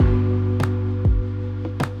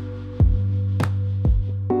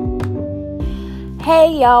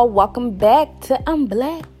Hey y'all, welcome back to I'm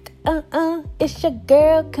Black. It's your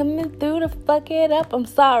girl coming through to fuck it up. I'm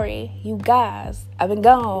sorry, you guys. I've been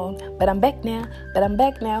gone, but I'm back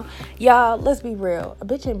now. Y'all, let's be real. A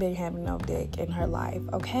bitch ain't been having no dick in her life,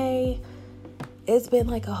 okay? It's been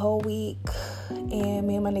like a whole week, and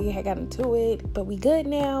me and my nigga had gotten into it, but we good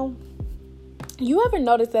now. You ever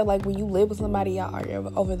notice that, like, when you live with somebody, y'all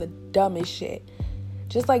argue over the dumbest shit?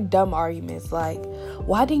 Just like dumb arguments, like,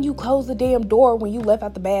 why didn't you close the damn door when you left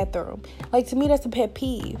out the bathroom? Like, to me, that's a pet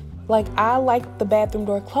peeve. Like, I like the bathroom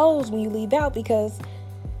door closed when you leave out because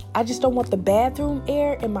I just don't want the bathroom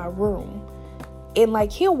air in my room. And,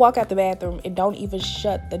 like, he'll walk out the bathroom and don't even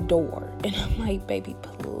shut the door. And I'm like, baby,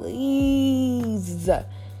 please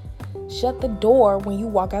shut the door when you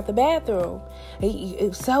walk out the bathroom.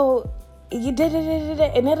 So you did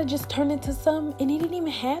it, and that'll just turn into something, and he didn't even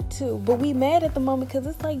have to. But we mad at the moment because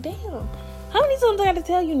it's like, damn, how many times I gotta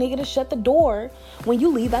tell you, nigga, to shut the door when you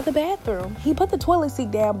leave out the bathroom? He put the toilet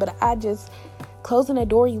seat down, but I just closing that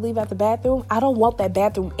door, you leave out the bathroom. I don't want that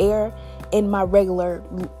bathroom air in my regular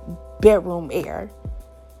bedroom air.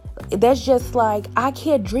 That's just like, I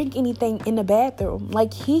can't drink anything in the bathroom.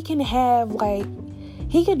 Like, he can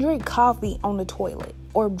drink coffee on the toilet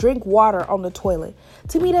or drink water on the toilet.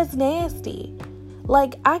 To me, that's nasty.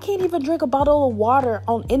 Like, I can't even drink a bottle of water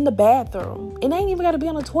in the bathroom. It ain't even got to be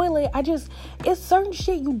on the toilet. It's certain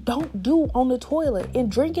shit you don't do on the toilet.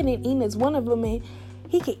 And drinking and eating is one of them. And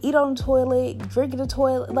he can eat on the toilet, drink in the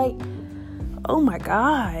toilet. Like, oh my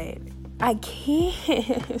God. I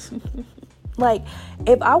can't. Like,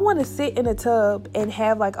 if I want to sit in a tub and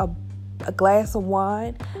have like a glass of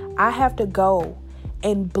wine, I have to go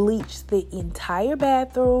and bleach the entire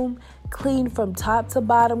bathroom, clean from top to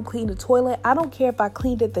bottom, clean the toilet. I don't care if I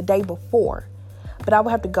cleaned it the day before, but I would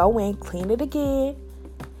have to go in, clean it again,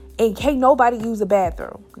 and can't nobody use the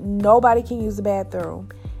bathroom. Nobody can use the bathroom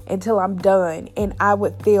until I'm done, and I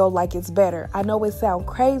would feel like it's better. I know it sounds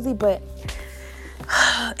crazy, but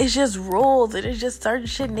it's just rules, and it's just certain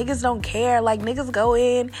shit. Niggas don't care. Like, niggas go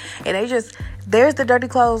in and there's the dirty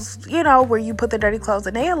clothes, where you put the dirty clothes,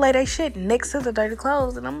 and they'll lay their shit next to the dirty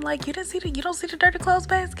clothes. And I'm like, you don't see the dirty clothes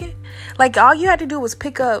basket? Like, all you had to do was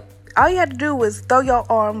throw your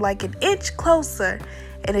arm like an inch closer,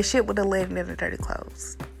 and the shit would have landed in the dirty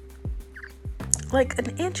clothes. Like,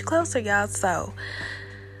 an inch closer, y'all. So,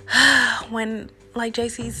 when, like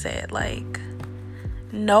JC said, like,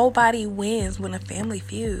 nobody wins when a family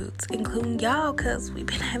feuds, including y'all, because we've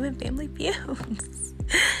been having family feuds.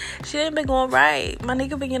 Shit ain't been going right. My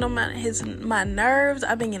nigga been getting on my nerves.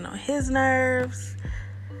 I've been getting on his nerves.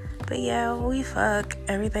 But yeah, we fuck.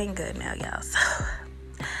 Everything good now, y'all. So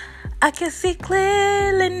I can see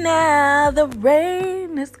clearly now the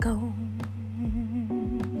rain is gone.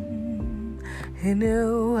 And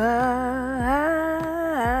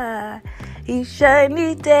each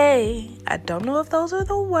shiny day. I don't know if those are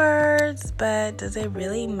the words, but does it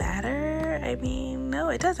really matter? I mean, no,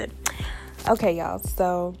 it doesn't. Okay, y'all,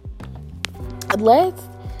 so let's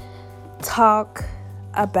talk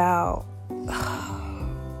about,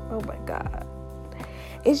 oh my God,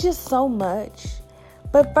 it's just so much.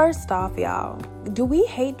 But first off, y'all, do we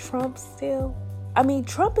hate Trump still? I mean,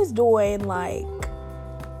 Trump is doing, like,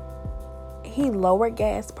 he lowered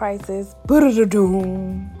gas prices,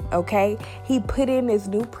 okay? He put in this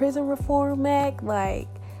new prison reform act, like,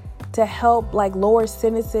 to help, like, lower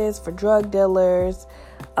sentences for drug dealers,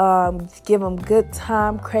 give them good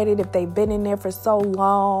time credit if they've been in there for so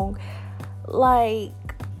long. Like,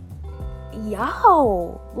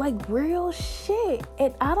 y'all, like, real shit.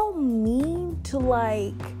 And I don't mean to,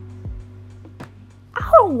 like,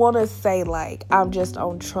 I don't want to say, like, I'm just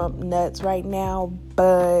on Trump nuts right now,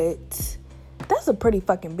 but that's a pretty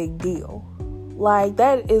fucking big deal. Like,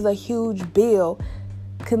 that is a huge bill,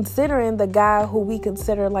 considering the guy who we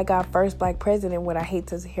consider like our first black president, when I hate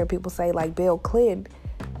to hear people say, like, Bill Clinton.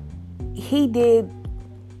 He did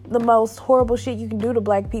the most horrible shit you can do to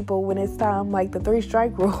black people when it's time, like the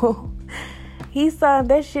 3-strike rule. He signed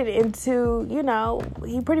that shit into,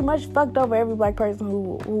 he pretty much fucked over every black person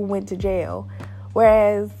who went to jail.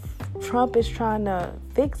 Whereas Trump is trying to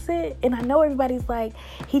fix it. And I know everybody's like,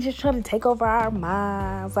 he just trying to take over our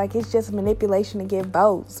minds. Like, it's just manipulation to get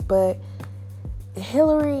votes. But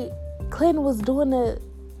Hillary Clinton was doing the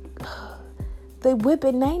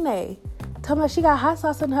whipping nay-nay. Talking about she got hot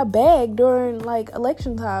sauce in her bag during, like,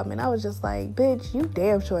 election time. And I was just like, bitch, you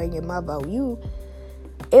damn sure ain't get my vote.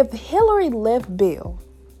 If Hillary left Bill,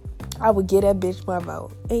 I would get that bitch my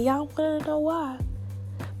vote. And y'all want to know why?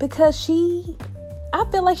 Because I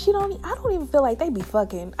feel like I don't even feel like they be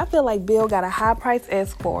fucking. I feel like Bill got a high price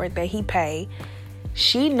escort that he paid.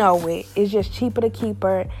 She know it. It's just cheaper to keep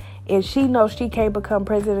her. And she knows she can't become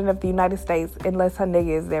president of the United States unless her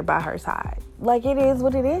nigga is there by her side. Like, it is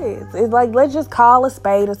what it is. It's like, let's just call a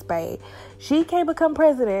spade a spade. She can't become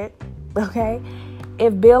president, okay,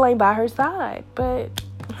 if Bill ain't by her side. But,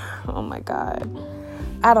 oh my God.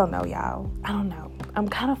 I don't know, y'all. I don't know. I'm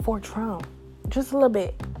kind of for Trump. Just a little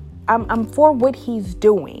bit. I'm for what he's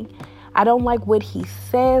doing. I don't like what he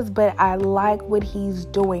says, but I like what he's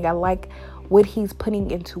doing. I like what he's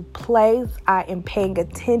putting into place. I am paying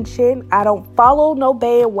attention. I don't follow no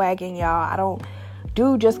bandwagon, y'all. I don't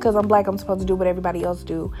do just because I'm black, I'm supposed to do what everybody else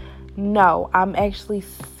do. No, I'm actually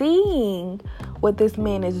seeing what this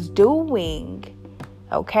man is doing.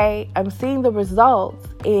 Okay? I'm seeing the results,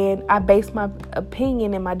 and I base my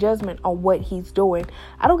opinion and my judgment on what he's doing.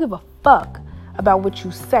 I don't give a fuck about what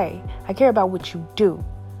you say. I care about what you do.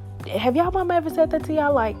 Have y'all mama ever said that to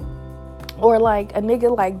y'all? Like, or like a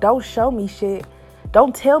nigga like, don't show me shit.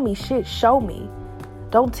 Don't tell me shit. Show me.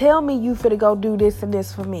 Don't tell me you finna go do this and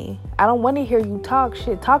this for me. I don't want to hear you talk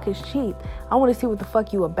shit. Talk is cheap. I want to see what the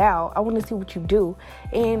fuck you about. I want to see what you do.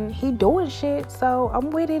 And he doing shit, so I'm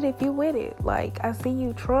with it if you with it. Like, I see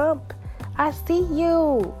you, Trump. I see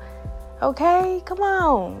you. Okay? Come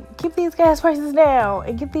on. Keep these gas prices down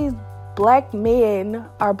and get these black men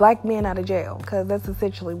out of jail, because that's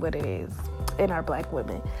essentially what it is in our black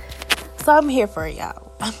women. So I'm here for it,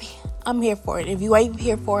 y'all. I'm here for it. If you ain't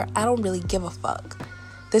here for it, I don't really give a fuck.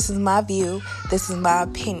 This is my view. This is my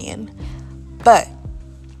opinion. But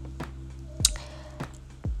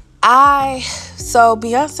so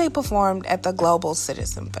Beyonce performed at the Global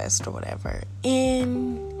Citizen Fest or whatever.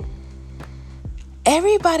 And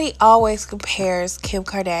everybody always compares Kim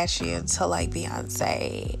Kardashian to like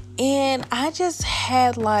Beyonce. And I just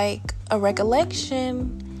had like a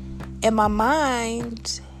recollection in my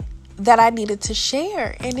mind that I needed to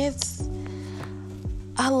share. And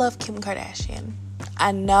I love Kim Kardashian.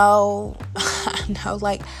 I know,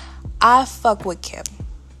 like, I fuck with Kim.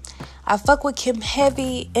 I fuck with Kim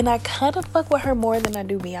heavy, and I kind of fuck with her more than I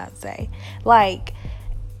do Beyonce. Like,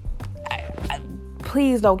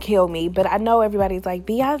 please don't kill me, but I know everybody's like,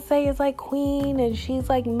 Beyonce is like queen, and she's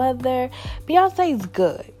like mother. Beyonce's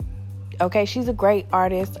good. Okay, she's a great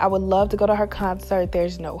artist. I would love to go to her concert.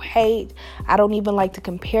 There's no hate. I don't even like to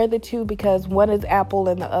compare the two because one is apple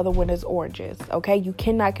and the other one is oranges. Okay, you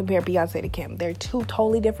cannot compare Beyonce to Kim. They're two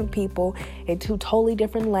totally different people in two totally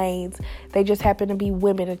different lanes. They just happen to be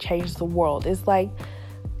women to change the world. It's like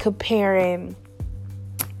comparing.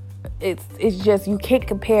 It's just, you can't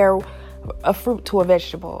compare a fruit to a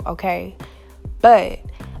vegetable. Okay, but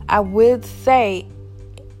I would say,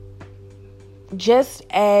 just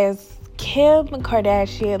as Kim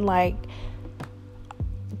Kardashian, like,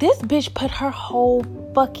 this bitch put her whole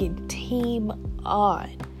fucking team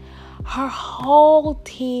on. Her whole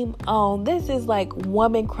team on. This is like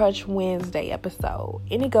Woman Crush Wednesday episode.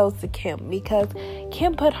 And it goes to Kim because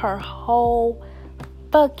Kim put her whole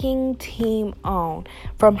fucking team on.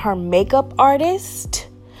 From her makeup artist,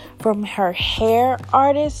 from her hair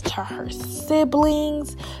artist, to her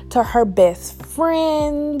siblings, to her best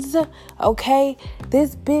friends, okay?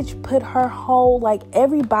 This bitch put her whole, like,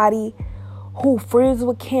 everybody who friends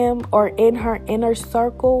with Kim or in her inner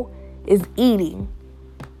circle is eating.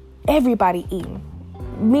 Everybody eating.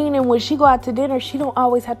 Meaning when she go out to dinner, she don't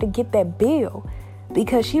always have to get that bill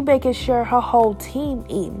because she making sure her whole team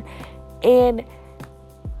eating. And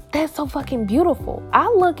that's so fucking beautiful. I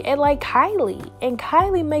look at like Kylie, and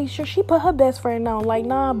Kylie makes sure she put her best friend on. Like,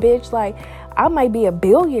 nah, bitch, like, I might be a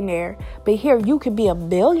billionaire, but here you could be a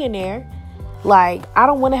millionaire. Like, I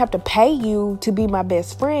don't want to have to pay you to be my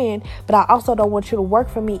best friend, but I also don't want you to work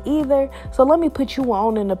for me either. So let me put you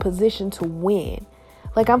on in a position to win.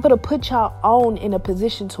 Like, I'm going to put y'all on in a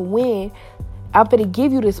position to win. I'm going to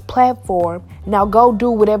give you this platform. Now go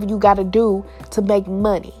do whatever you got to do to make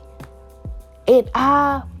money. And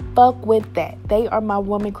I fuck with that. They are my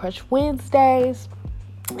Woman Crush Wednesdays.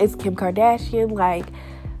 It's Kim Kardashian. Like,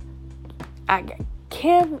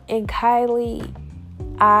 Kim and Kylie,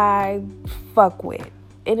 I fuck with.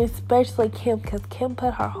 And especially Kim, because Kim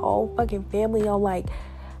put her whole fucking family on. Like,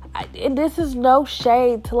 and this is no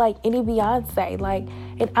shade to like any Beyonce. Like,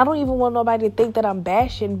 and I don't even want nobody to think that I'm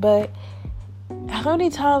bashing, but how many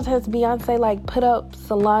times has Beyonce like put up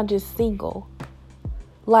Solange's single?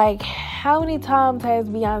 Like, how many times has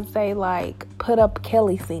Beyonce, like, put up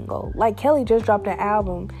Kelly's single? Like, Kelly just dropped an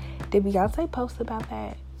album. Did Beyonce post about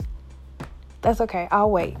that? That's okay.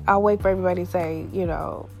 I'll wait. I'll wait for everybody to say, you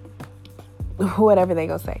know, whatever they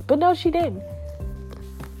gonna say. But no, she didn't.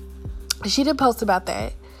 She didn't post about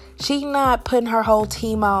that. She not putting her whole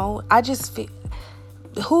team on. I just feel,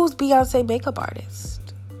 who's Beyonce makeup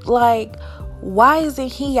artist? Like, why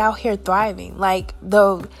isn't he out here thriving? Like,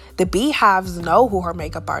 the Beehives know who her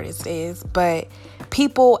makeup artist is, but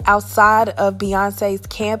people outside of Beyonce's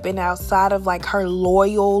camp and outside of like her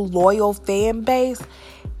loyal fan base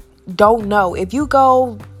don't know. If you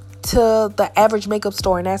go to the average makeup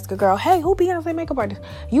store and ask a girl, hey, who Beyonce makeup artist?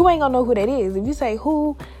 You ain't gonna know who that is. If you say,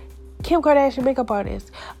 who Kim Kardashian makeup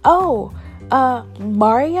artist? Oh,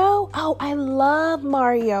 Mario? Oh, I love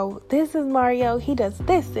Mario. This is Mario. He does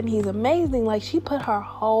this and he's amazing. Like, she put her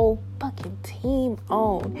whole fucking team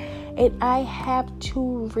on. And I have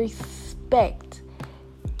to respect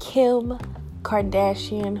Kim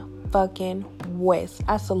Kardashian fucking West.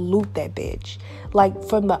 I salute that bitch. Like,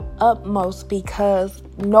 from the utmost, because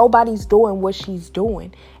nobody's doing what she's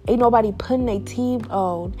doing. Ain't nobody putting a team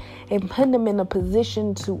on and putting them in a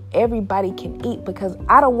position to everybody can eat, because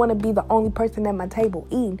I don't want to be the only person at my table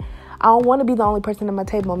eating. I don't want to be the only person at my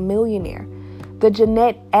table a millionaire. The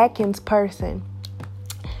Jeanette Atkins person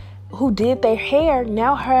who did their hair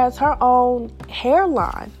now has her own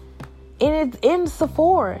hairline. And it's in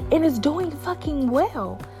Sephora. And it's doing fucking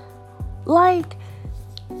well. Like,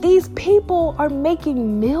 these people are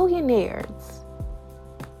making millionaires.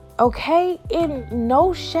 Okay? And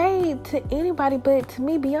no shade to anybody, but to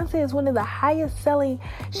me, Beyonce is one of the highest selling.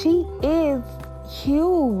 She is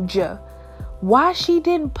huge. Why she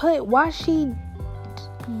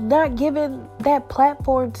not giving that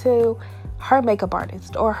platform to her makeup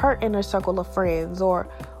artist or her inner circle of friends or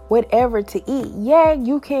whatever to eat? Yeah,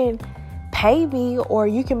 you can pay me, or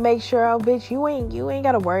you can make sure, oh bitch, you ain't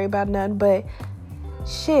gotta worry about nothing, but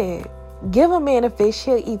shit, give a man a fish,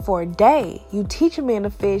 he'll eat for a day. You teach a man to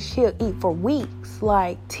fish, he'll eat for weeks.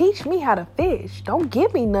 Like, teach me how to fish. Don't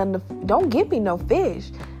give me no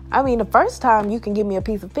fish. I mean, the first time you can give me a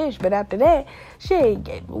piece of fish, but after that,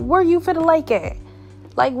 shit, where you finna lake at?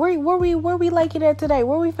 Like, where we laking at today?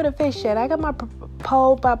 Where we finna fish at? I got my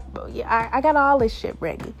pole, I got all this shit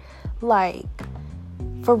ready. Like,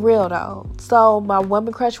 for real though. So my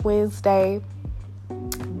Woman Crush Wednesday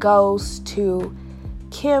goes to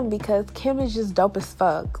Kim, because Kim is just dope as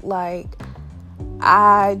fuck. Like,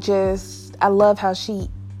 I love how she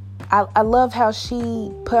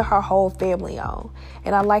put her whole family on.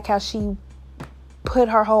 And I like how she put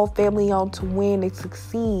her whole family on to win and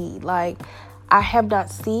succeed. Like, I have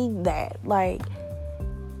not seen that. Like,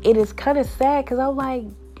 it is kind of sad, because I'm like,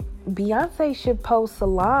 Beyonce should post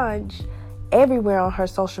Solange everywhere on her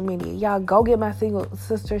social media. Y'all go get my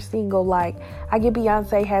sister single. Like, I get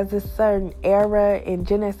Beyonce has this certain era and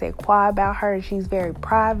je ne sais quoi about her, and she's very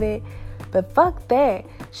private. But fuck that.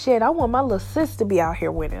 Shit, I want my little sis to be out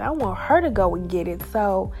here winning. I want her to go and get it.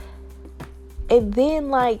 So, and then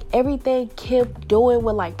like everything Kim doing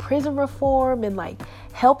with like prison reform and like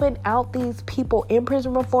helping out these people in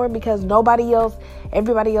prison reform, because everybody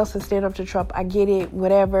else is stand up to Trump. I get it,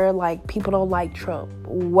 whatever. Like, people don't like Trump,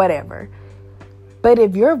 whatever. But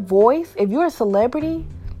if you're a celebrity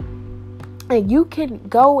and you can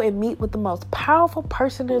go and meet with the most powerful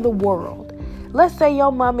person in the world, let's say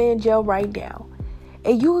your mama in jail right now,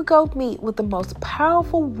 and you could go meet with the most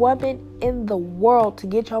powerful woman in the world to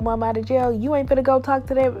get your mama out of jail, you ain't finna go talk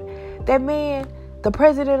to that man, the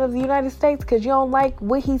president of the United States, because you don't like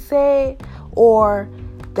what he said, or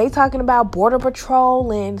they talking about border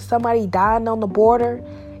patrol and somebody dying on the border.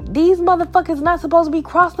 These motherfuckers not supposed to be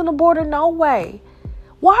crossing the border, no way.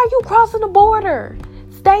 Why are you crossing the border?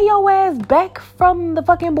 Stay your ass back from the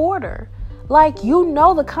fucking border. Like, you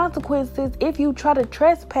know the consequences if you try to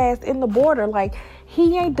trespass in the border. Like,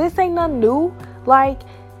 this ain't nothing new. Like,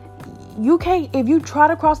 you can't, if you try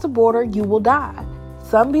to cross the border, you will die.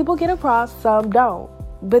 Some people get across, some don't.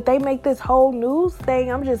 But they make this whole news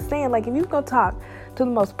thing. I'm just saying, like, if you go talk to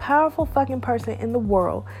the most powerful fucking person in the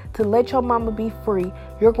world to let your mama be free,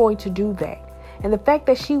 you're going to do that. And the fact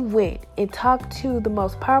that she went and talked to the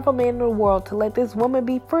most powerful man in the world to let this woman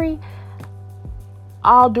be free,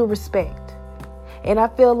 all due respect. And I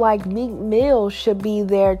feel like Meek Mill should be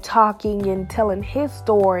there talking and telling his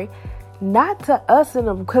story, not to us,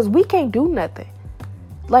 because we can't do nothing.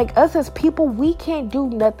 Like, us as people, we can't do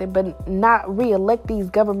nothing but not re-elect these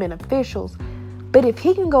government officials. But if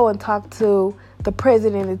he can go and talk to the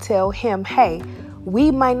president and tell him, hey,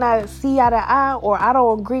 we might not see eye to eye, or I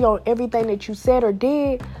don't agree on everything that you said or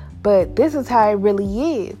did, but this is how it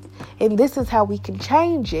really is, and this is how we can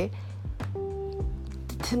change it.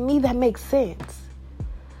 To me, that makes sense.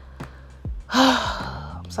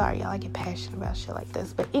 I'm sorry, y'all. I get passionate about shit like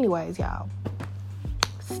this. But anyways, y'all,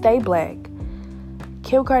 stay black.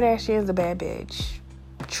 Kim Kardashian's a bad bitch.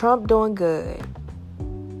 Trump doing good.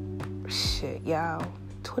 Shit, y'all.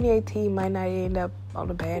 2018 might not end up on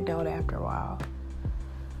a bad note after a while.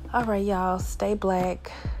 All right, y'all, stay black,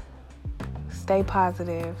 stay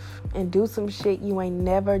positive, and do some shit you ain't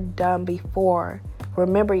never done before.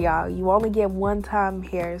 Remember, y'all, you only get one time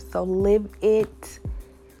here, so live it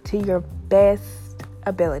to your best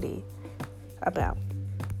ability. I'm out.